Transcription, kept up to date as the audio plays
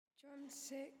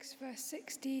6, verse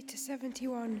 60 to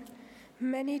 71.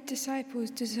 Many disciples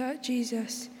desert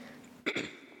Jesus.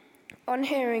 On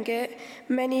hearing it,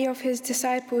 many of his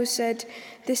disciples said,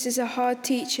 "This is a hard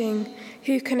teaching.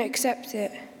 Who can accept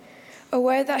it?"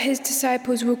 Aware that his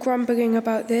disciples were grumbling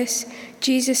about this,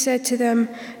 Jesus said to them,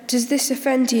 "Does this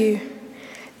offend you?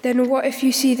 Then what if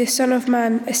you see the Son of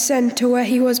Man ascend to where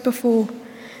he was before?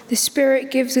 The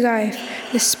Spirit gives life,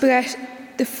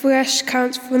 the flesh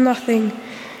counts for nothing.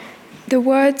 The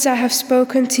words I have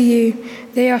spoken to you,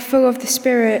 they are full of the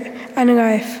Spirit and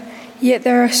life. Yet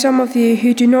there are some of you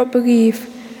who do not believe."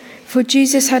 For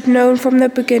Jesus had known from the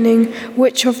beginning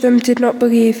which of them did not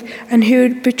believe and who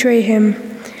would betray him.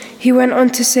 He went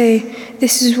on to say,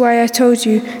 "This is why I told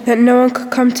you that no one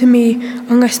could come to me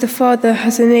unless the Father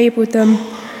has enabled them."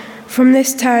 From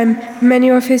this time, many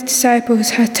of his disciples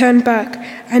had turned back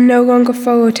and no longer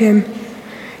followed him.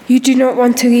 "You do not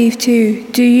want to leave too,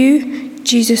 do you?"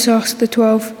 Jesus asked the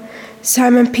 12.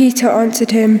 Simon Peter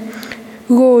answered him,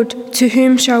 "Lord, to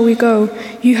whom shall we go?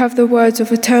 You have the words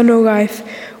of eternal life.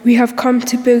 We have come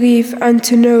to believe and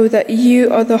to know that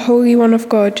you are the Holy One of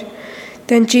God."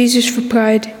 Then Jesus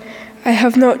replied, "I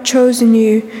have not chosen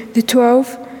you, the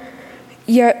 12,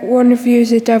 yet one of you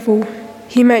is a devil."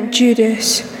 He meant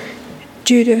Judas,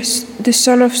 the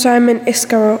son of Simon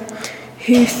Iscariot,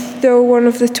 who, though one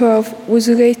of the 12, was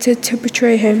later to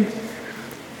betray him.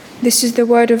 This is the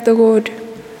word of the Lord.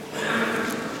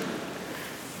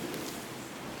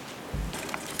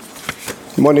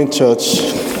 Morning,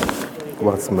 church.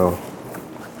 What's more?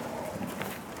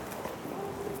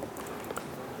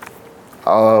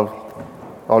 I've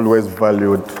always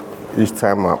valued each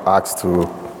time I'm asked to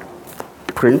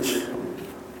preach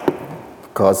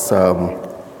because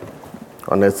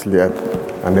honestly,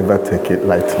 I never take it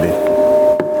lightly.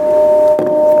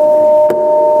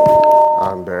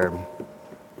 And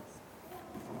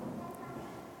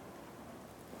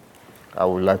I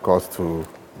would like us to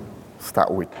start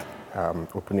with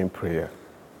opening prayer.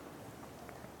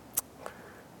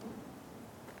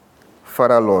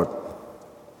 Father, Lord,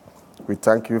 we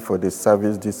thank you for the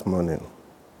service this morning,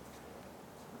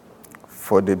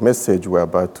 for the message we're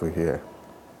about to hear.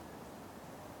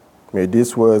 May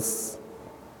these words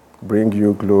bring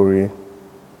you glory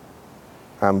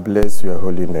and bless your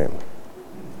holy name.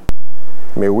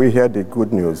 May we hear the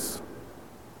good news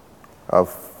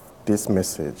of this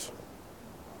message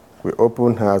with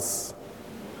open hearts,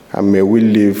 and may we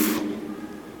live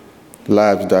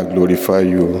lives that glorify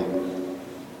you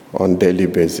on a daily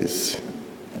basis.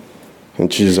 In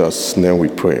Jesus' name we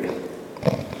pray.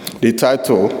 The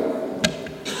title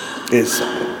is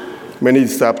Many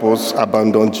Disciples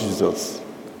Abandoned Jesus.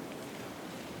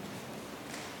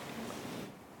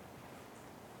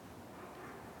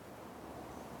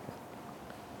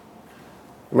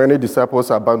 Many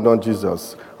disciples abandoned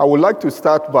Jesus. I would like to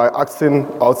start by asking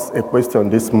us a question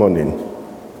this morning.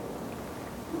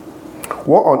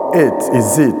 What on earth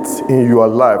is it in your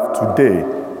life today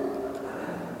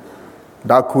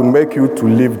that could make you to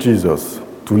leave Jesus,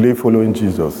 to live following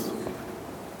Jesus?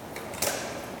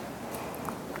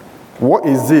 What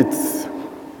is it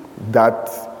that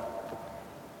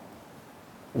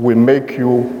will make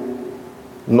you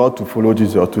not to follow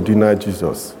Jesus, to deny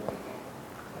Jesus?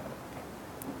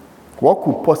 What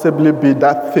could possibly be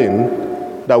that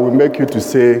thing that will make you to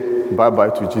say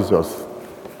bye-bye to Jesus,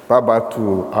 bye-bye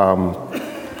to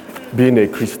being a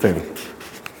Christian?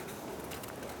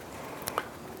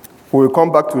 We'll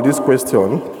come back to this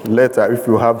question later if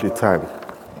you have the time.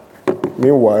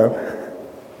 Meanwhile,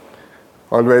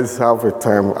 always have a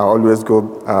time. I always go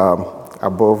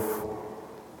above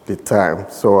the time.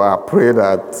 So I pray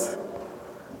that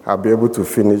I'll be able to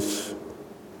finish.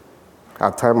 I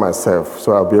time myself,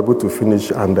 so I'll be able to finish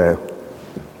and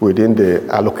within the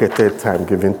allocated time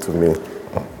given to me,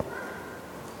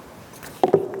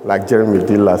 like Jeremy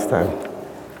did last time.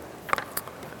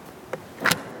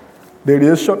 The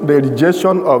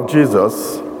rejection of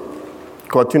Jesus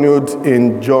continued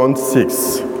in John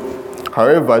 6.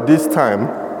 However, this time,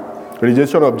 the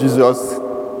rejection of Jesus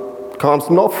comes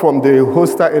not from the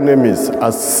hostile enemies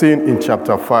as seen in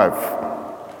chapter 5,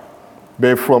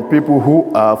 but from people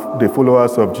who are the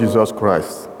followers of Jesus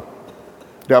Christ.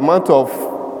 The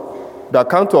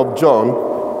account of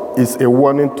John is a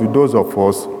warning to those of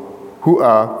us who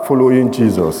are following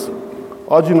Jesus,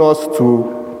 urging us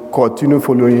to continue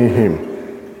following him,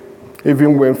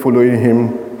 even when following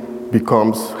him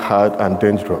becomes hard and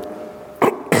dangerous.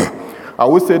 I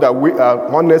would say that we are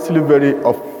honestly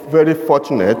very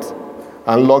fortunate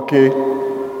and lucky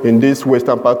in this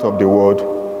western part of the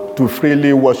world to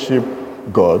freely worship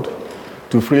God,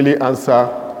 to freely answer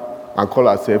and call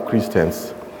ourselves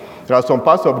Christians. There are some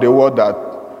parts of the world that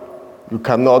you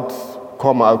cannot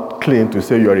come out clean to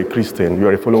say you are a Christian, you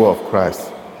are a follower of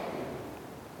Christ.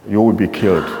 You will be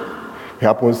killed. It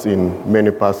happens in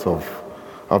many parts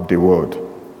of the world.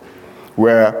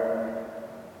 Where,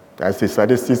 as a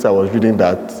statistic, I was reading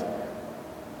that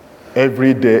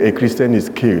every day a Christian is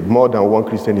killed. More than one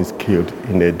Christian is killed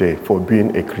in a day for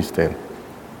being a Christian.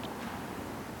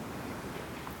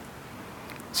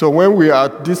 So when we are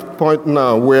at this point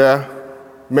now where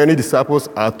many disciples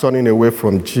are turning away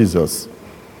from Jesus,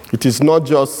 it is not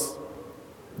just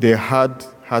the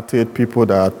hard-hearted people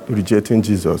that are rejecting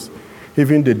Jesus.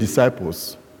 Even the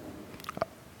disciples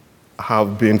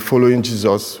have been following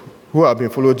Jesus, who have been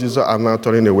following Jesus are now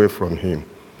turning away from him.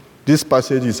 This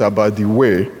passage is about the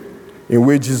way in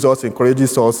which Jesus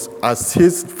encourages us as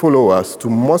his followers to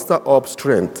muster up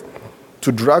strength,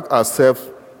 to drag ourselves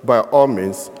by all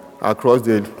means across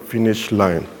the finish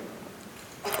line.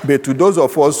 But to those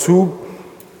of us who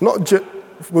not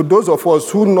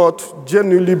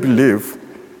genuinely believe,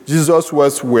 Jesus'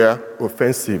 words were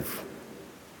offensive.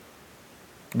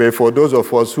 But for those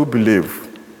of us who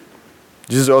believe,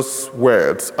 Jesus'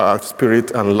 words are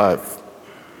spirit and life,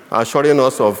 assuring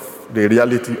us of the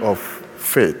reality of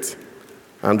faith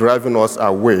and driving us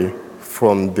away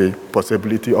from the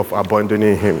possibility of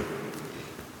abandoning him.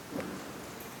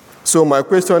 So my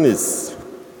question is,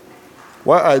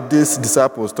 why are these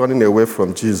disciples turning away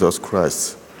from Jesus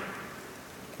Christ?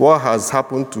 What has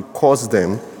happened to cause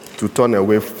them to turn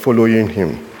away following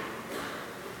him?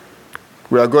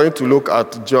 We are going to look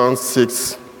at John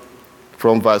 6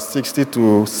 from verse 60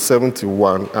 to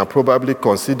 71 and probably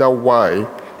consider why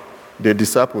the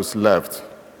disciples left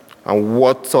and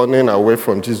what turning away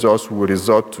from Jesus will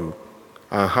result to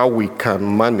and how we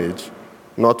can manage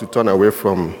not to turn away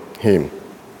from him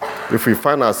if we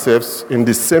find ourselves in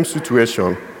the same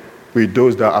situation with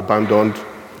those that abandoned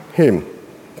him.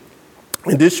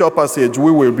 In this short passage, we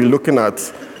will be looking at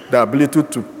the ability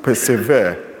to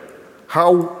persevere.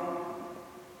 How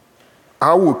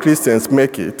will Christians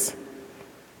make it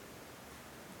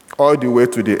all the way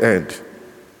to the end?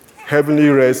 Heavenly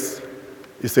rest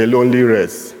is a lonely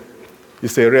rest.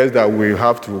 It's a race that we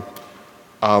have to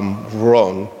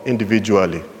run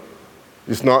individually.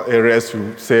 It's not a race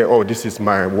to say, oh, this is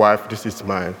my wife, this is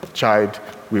my child,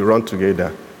 we run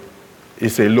together.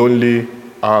 It's a lonely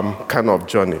kind of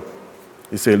journey.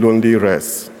 It's a lonely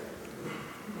race.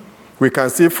 We can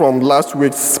see from last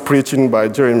week's preaching by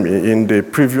Jeremy in the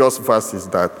previous verses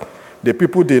that the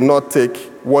people did not take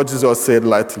what Jesus said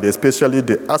lightly, especially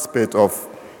the aspect of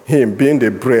him being the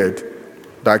bread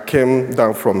that came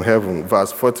down from heaven,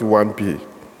 verse 41b,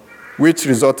 which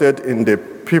resulted in the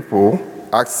people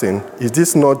asking, is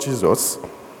this not Jesus,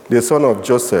 the son of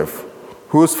Joseph,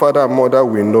 whose father and mother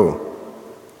we know?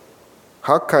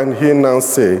 How can he now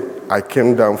say, I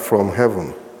came down from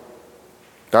heaven?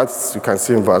 That's, you can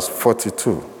see in verse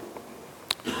 42.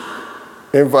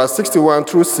 In verse 61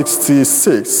 through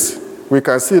 66, we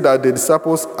can see that the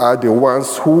disciples are the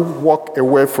ones who walk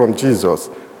away from Jesus.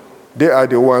 They are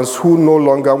the ones who no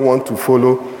longer want to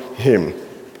follow him.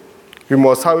 We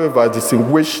must, however,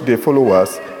 distinguish the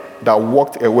followers that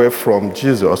walked away from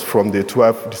Jesus from the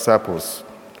 12 disciples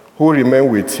who remained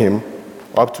with him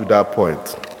up to that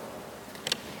point.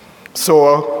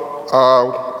 So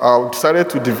I decided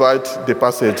to divide the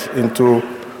passage into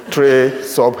 3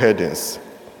 subheadings.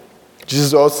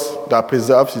 Jesus that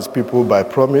preserves his people by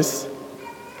promise,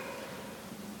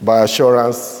 by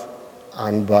assurance,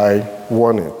 and by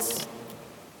warnings.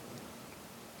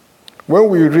 When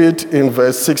we read in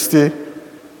verse 60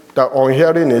 that on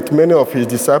hearing it, many of his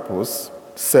disciples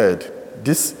said,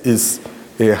 this is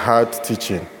a hard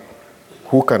teaching.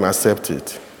 Who can accept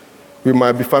it? We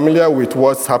might be familiar with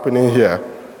what's happening here,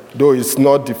 though it's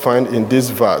not defined in this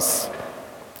verse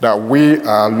that we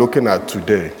are looking at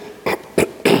today.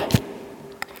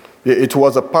 It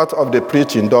was a part of the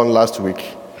preaching done last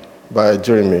week by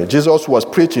Jeremy. Jesus was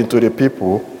preaching to the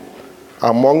people,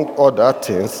 among other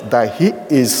things, that he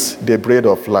is the bread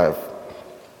of life,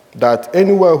 that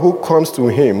anyone who comes to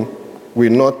him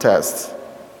will not thirst,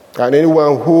 and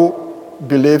anyone who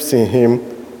believes in him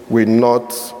will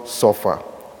not suffer.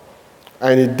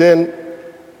 And it then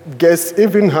gets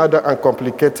even harder and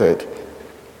complicated.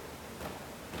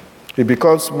 It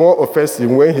becomes more offensive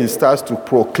when he starts to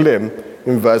proclaim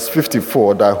in verse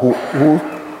 54 that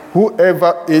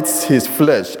whoever eats his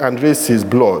flesh and drinks his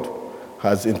blood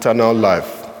has eternal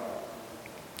life,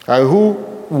 and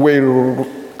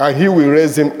he will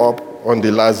raise him up on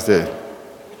the last day.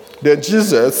 Then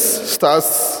Jesus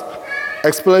starts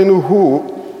explaining who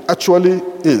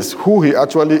he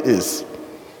actually is.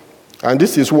 And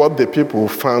this is what the people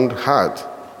found hard.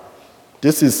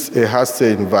 This is a hard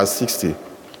saying in verse 60.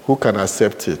 Who can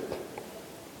accept it?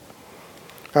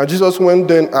 And Jesus went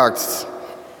then asked,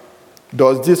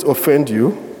 does this offend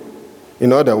you?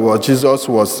 In other words, Jesus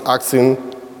was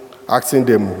asking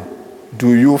them,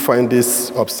 do you find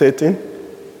this upsetting?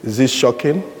 Is this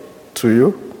shocking to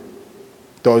you?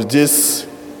 Does this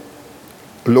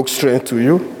look strange to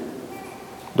you?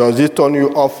 Does it turn you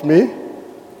off me?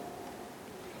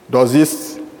 Does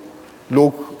this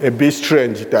look a bit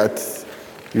strange that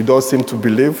you don't seem to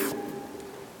believe?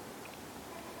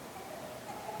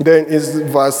 Then in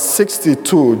verse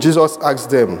 62, Jesus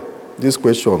asked them this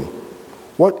question.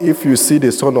 What if you see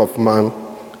the Son of Man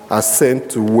ascend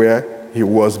to where he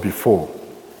was before?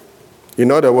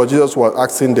 In other words, Jesus was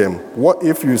asking them, what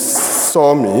if you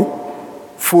saw me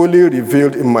fully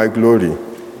revealed in my glory?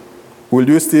 Will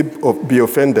you still be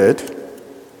offended?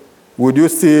 Would you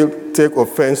still take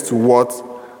offense to what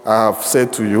I have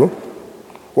said to you?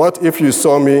 What if you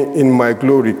saw me in my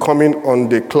glory coming on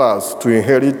the clouds to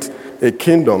inherit a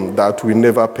kingdom that will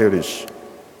never perish?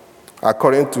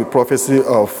 According to the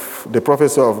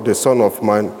prophecy of the Son of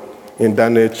Man in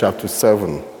Daniel chapter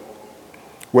 7,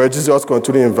 where Jesus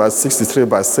continued in verse 63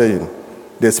 by saying,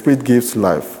 the Spirit gives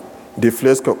life, the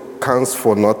flesh counts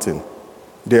for nothing.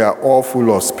 They are all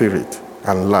full of spirit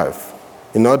and life.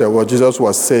 In other words, Jesus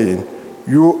was saying,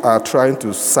 you are trying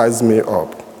to size me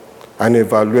up and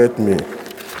evaluate me,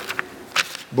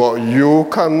 but you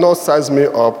cannot size me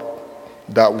up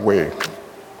that way.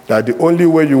 That the only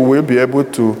way you will be able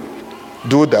to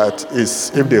do that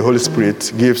is if the Holy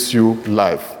Spirit gives you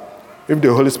life. If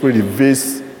the Holy Spirit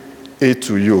reveals it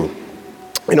to you.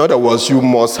 In other words, you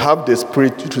must have the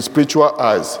spiritual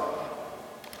eyes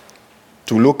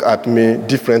to look at me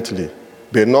differently,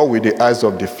 but not with the eyes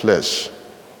of the flesh.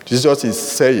 Jesus is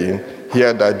saying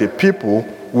here that the people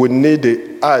would need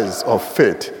the eyes of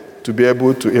faith to be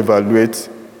able to evaluate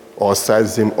or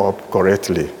size him up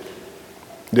correctly.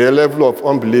 The level of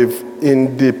unbelief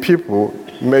in the people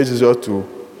made Jesus to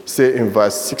say in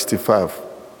verse 65,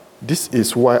 this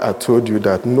is why I told you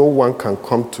that no one can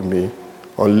come to me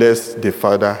unless the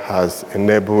Father has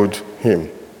enabled him.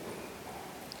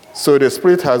 So the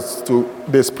Spirit has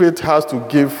to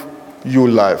give you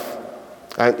life,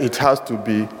 and it has to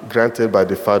be granted by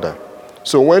the Father.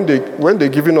 So when the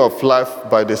giving of life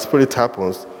by the Spirit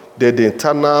happens, then the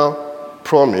eternal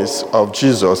promise of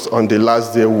Jesus on the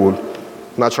last day will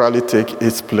naturally take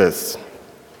its place.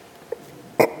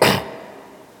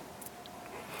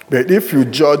 But if you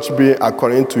judge me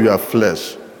according to your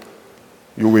flesh,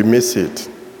 you will miss it,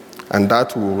 and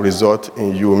that will result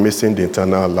in you missing the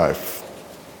eternal life.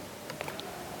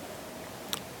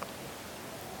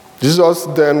 Jesus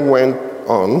then went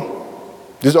on.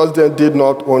 Jesus then did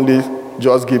not only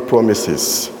just give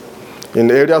promises. In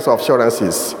areas of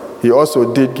assurances, he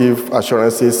also did give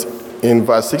assurances. In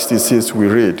verse 66, we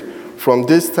read, from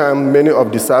this time, many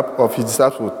of his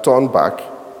disciples turned back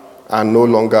and no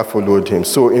longer followed him.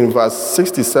 So in verse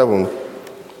 67,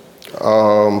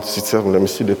 let me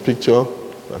see the picture.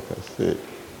 I can see.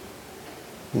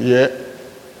 Yeah.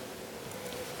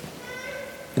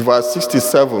 Verse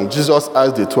 67, Jesus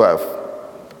asked the 12,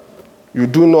 you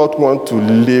do not want to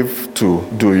live too,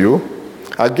 do you?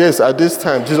 I guess at this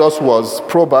time, Jesus was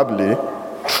probably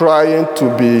trying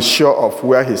to be sure of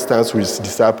where he stands with his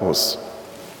disciples.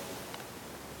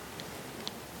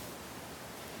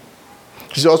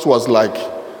 Jesus was like,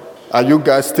 are you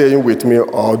guys staying with me,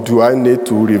 or do I need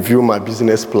to review my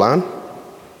business plan?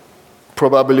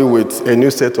 Probably with a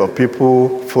new set of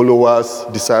people, followers,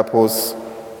 disciples.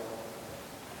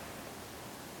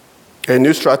 A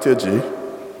new strategy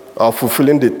of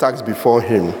fulfilling the task before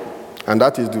him. And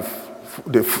that is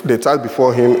the task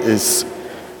before him is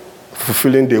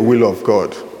fulfilling the will of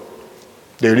God.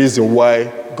 The reason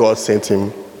why God sent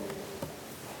him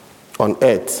on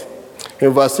earth. In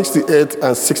verse 68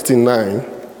 and 69,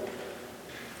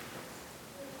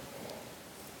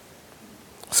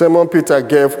 Simon Peter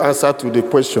gave answer to the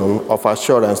question of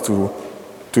assurance to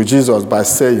Jesus by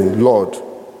saying, Lord,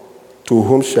 to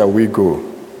whom shall we go?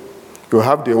 You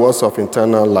have the words of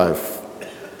eternal life,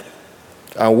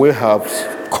 and we have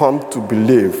come to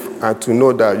believe and to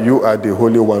know that you are the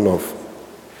Holy One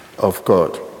of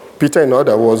God. Peter, in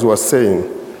other words, was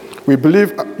saying, we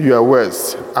believe your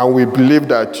words, and we believe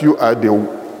that you are the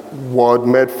Word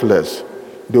made flesh,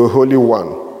 the Holy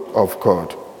One of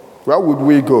God. Where would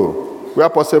we go? Where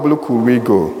possibly could we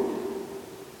go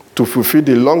to fulfill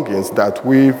the longings that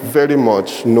we very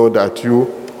much know that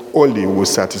you only will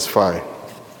satisfy?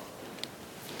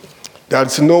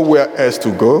 There's nowhere else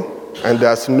to go, and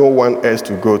there's no one else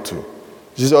to go to.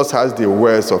 Jesus has the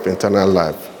words of eternal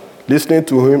life. Listening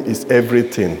to him is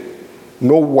everything.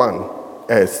 No one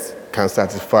else can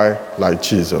satisfy like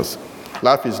Jesus.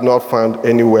 Life is not found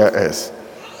anywhere else.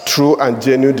 True and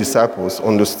genuine disciples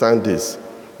understand this.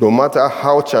 No matter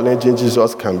how challenging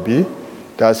Jesus can be,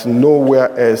 there's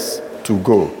nowhere else to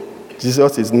go.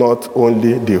 Jesus is not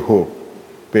only the hope,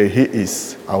 but he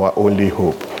is our only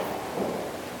hope.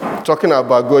 Talking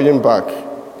about going back,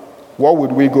 what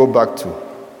would we go back to?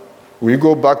 Will we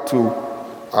go back to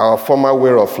our former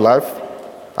way of life?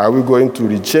 Are we going to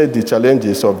reject the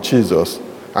challenges of Jesus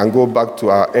and go back to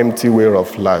our empty way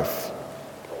of life?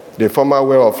 The former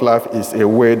way of life is a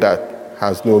way that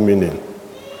has no meaning,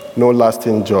 no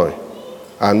lasting joy,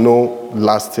 and no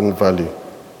lasting value.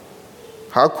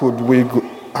 How could we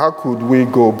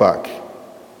go back,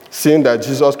 seeing that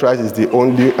Jesus Christ is the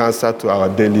only answer to our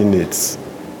daily needs?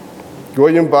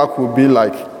 Going back would be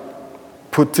like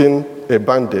putting a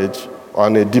bandage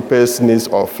on the deepest needs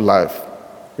of life.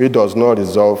 It does not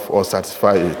resolve or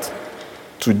satisfy it.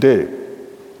 Today,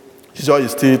 Jesus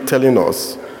is still telling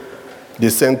us the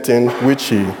same thing which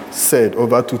he said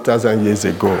over 2,000 years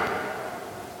ago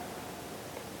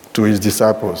to his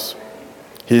disciples.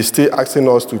 He is still asking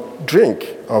us to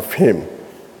drink of him.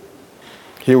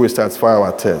 He will satisfy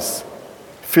our thirst.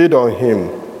 Feed on him,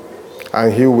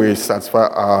 and he will satisfy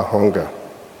our hunger.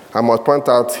 I must point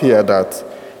out here that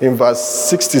in verse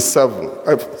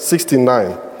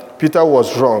 69, Peter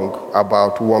was wrong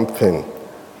about one thing.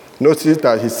 Notice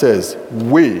that he says,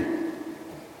 we.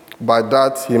 By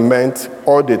that, he meant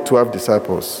all the 12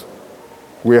 disciples.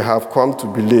 We have come to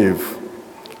believe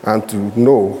and to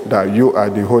know that you are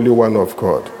the Holy One of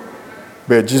God.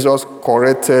 But Jesus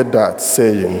corrected that,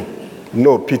 saying,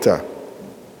 no, Peter,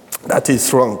 that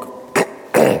is wrong.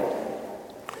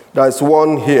 There is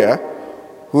one here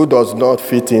who does not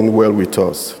fit in well with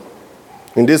us.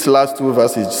 In these last two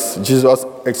verses, Jesus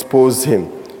exposed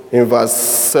him. In verse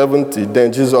 70,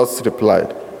 then Jesus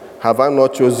replied, have I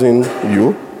not chosen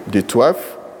you, the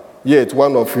 12? Yet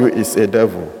one of you is a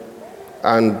devil.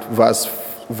 And verse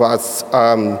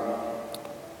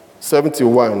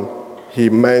 71, he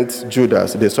meant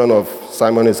Judas, the son of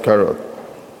Simon Iscariot,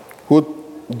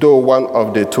 who, though one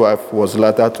of the 12, was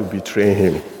later to betray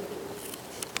him.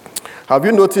 Have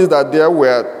you noticed that there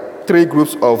were three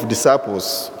groups of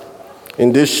disciples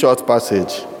in this short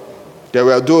passage? There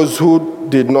were those who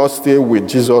did not stay with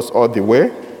Jesus all the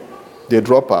way. They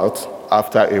dropped out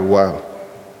after a while.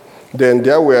 Then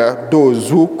there were those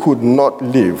who could not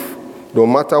live, no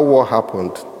matter what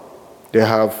happened. They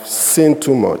have seen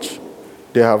too much.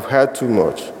 They have heard too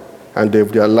much. And they've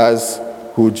realized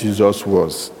who Jesus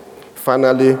was.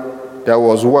 Finally, there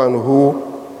was one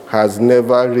who has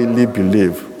never really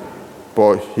believed,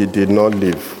 but he did not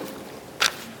live.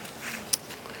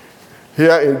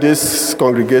 Here in this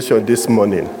congregation this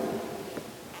morning,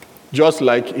 just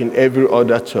like in every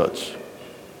other church,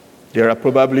 there are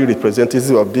probably representatives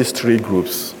of these three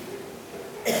groups.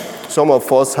 Some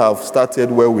of us have started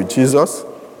well with Jesus,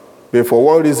 but for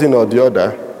one reason or the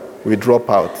other, we drop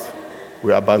out.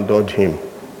 We abandoned him.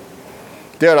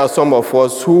 There are some of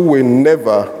us who will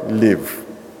never live,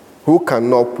 who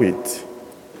cannot quit,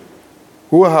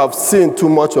 who have seen too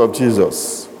much of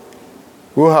Jesus,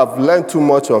 who have learned too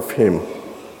much of him,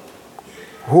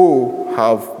 who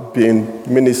have been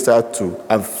ministered to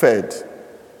and fed,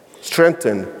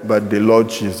 strengthened by the Lord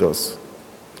Jesus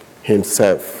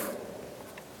himself,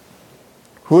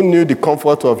 who knew the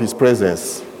comfort of his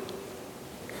presence,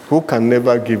 who can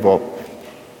never give up,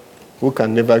 who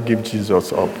can never give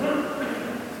Jesus up.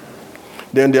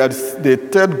 Then there's the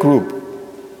third group.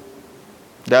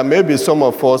 There may be some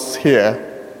of us here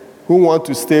who want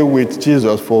to stay with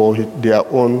Jesus for their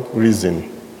own reason.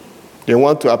 They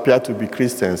want to appear to be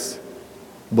Christians,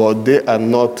 but they are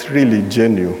not really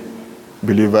genuine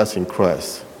believers in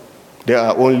Christ. They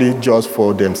are only just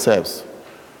for themselves.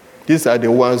 These are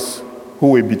the ones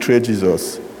who will betray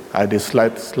Jesus at the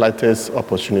slightest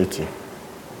opportunity.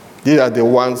 These are the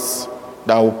ones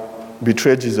that will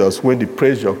betray Jesus when the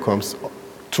pressure comes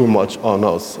too much on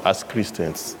us as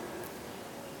Christians.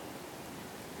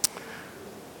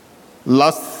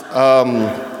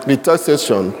 The third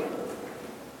session,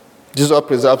 Jesus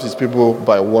preserves his people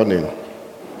by warning.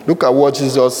 Look at what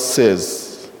Jesus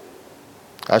says,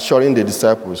 assuring the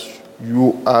disciples,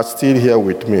 you are still here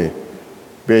with me.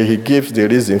 But he gives the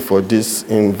reason for this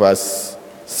in verse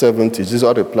 70. Jesus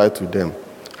replied to them,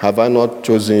 have I not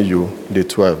chosen you, the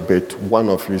 12, but one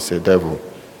of you is a devil.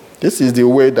 This is the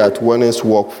way that warnings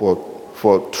work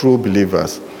for true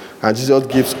believers. And Jesus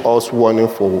gives us warning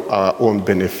for our own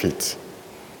benefit.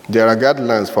 There are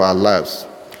guidelines for our lives.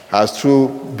 As true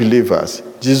believers,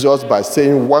 Jesus, by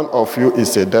saying one of you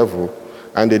is a devil,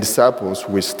 and the disciples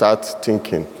will start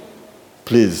thinking,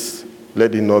 Please,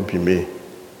 let it not be me.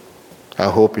 I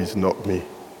hope it's not me.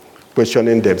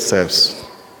 Questioning themselves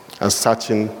and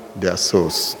searching their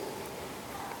souls.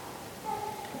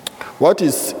 What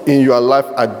is in your life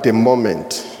at the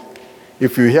moment?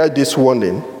 If you hear this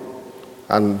warning,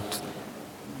 and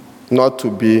not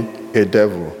to be a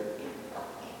devil,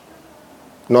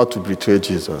 not to betray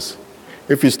Jesus.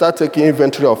 If we start taking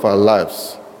inventory of our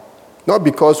lives, not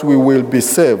because we will be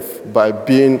saved by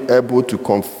being able to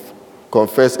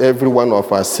confess every one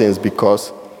of our sins,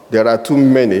 because there are too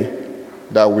many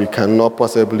that we cannot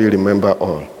possibly remember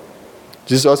all.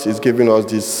 Jesus is giving us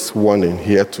this warning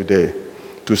here today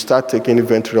to start taking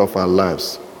inventory of our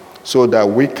lives so that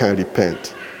we can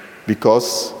repent,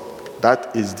 because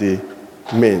that is the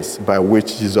means by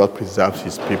which Jesus preserves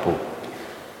his people.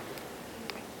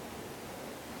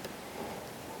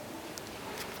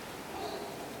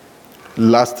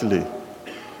 Lastly,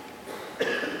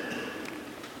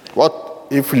 what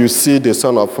if you see the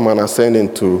Son of Man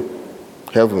ascending to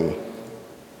heaven?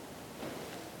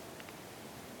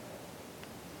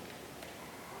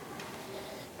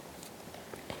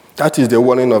 That is the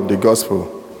warning of the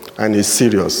gospel, and it's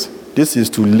serious. This is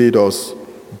to lead us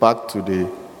back to the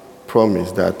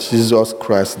promise that Jesus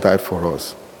Christ died for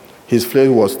us. His flesh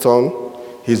was torn,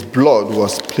 his blood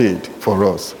was spilled for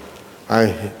us,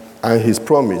 and his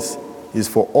promise is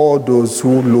for all those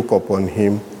who look upon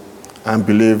him and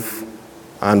believe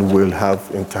and will have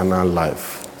eternal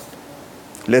life.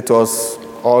 Let us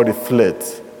all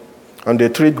reflect on the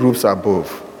three groups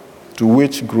above. To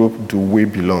which group do we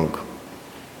belong?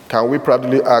 Can we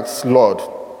proudly ask, Lord,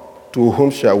 to whom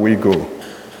shall we go?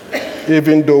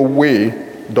 Even though we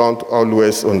don't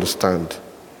always understand.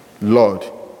 Lord,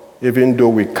 even though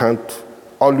we can't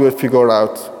always figure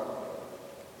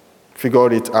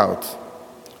it out.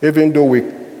 Even though we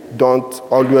don't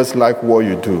always like what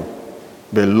you do.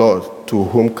 But Lord, to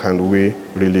whom can we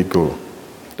really go?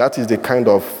 That is the kind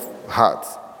of heart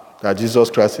that Jesus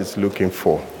Christ is looking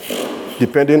for.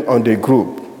 Depending on the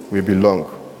group we belong,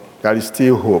 there is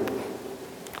still hope.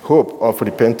 Hope of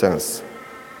repentance.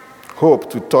 Hope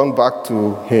to turn back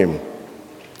to him.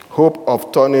 Hope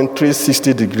of turning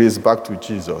 360 degrees back to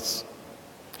Jesus.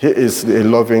 He is a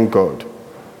loving God.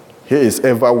 He is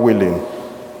ever willing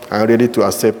and ready to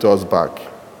accept us back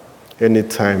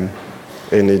anytime,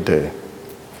 any day.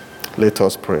 Let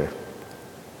us pray.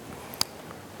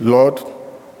 Lord,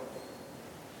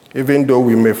 even though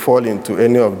we may fall into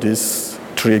any of these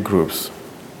three groups,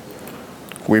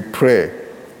 we pray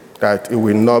that it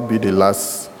will not be the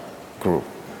last group.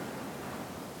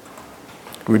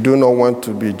 We do not want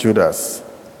to be Judas,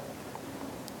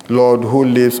 Lord, who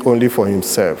lives only for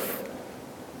himself,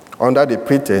 under the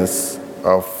pretense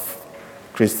of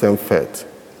Christian faith.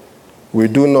 We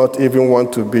do not even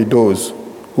want to be those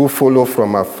who follow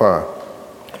from afar,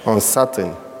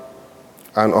 uncertain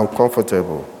and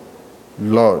uncomfortable.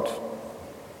 Lord,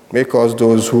 make us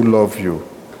those who love you,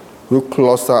 who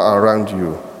cluster around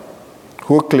you,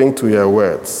 who cling to your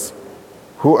words,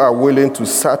 who are willing to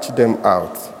search them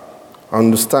out,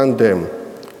 understand them,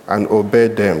 and obey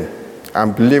them,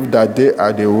 and believe that they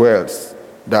are the words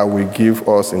that will give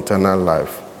us eternal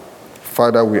life.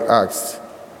 Father, we ask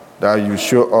that you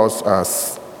show us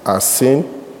our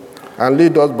sin and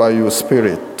lead us by your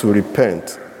Spirit to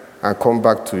repent and come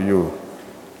back to you.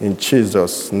 In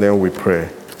Jesus' name we pray.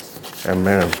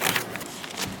 Amen.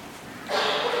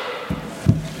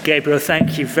 Gabriel,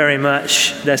 thank you very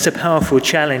much. That's a powerful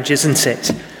challenge, isn't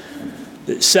it?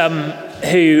 That some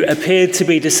who appeared to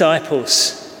be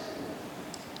disciples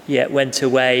yet went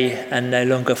away and no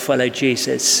longer followed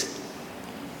Jesus.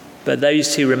 But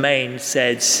those who remained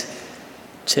said,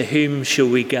 "To whom shall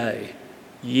we go?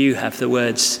 You have the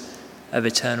words of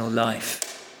eternal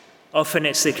life." Often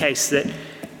it's the case that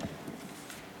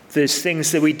there's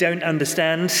things that we don't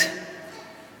understand.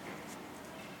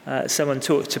 Someone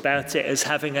talked about it as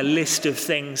having a list of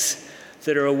things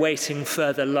that are awaiting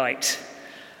further light,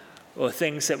 or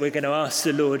things that we're going to ask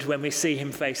the Lord when we see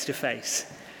him face to face.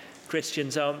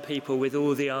 Christians aren't people with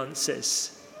all the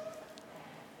answers,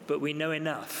 but we know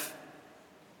enough.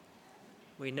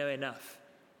 We know enough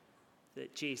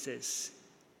that Jesus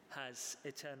has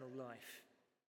eternal life.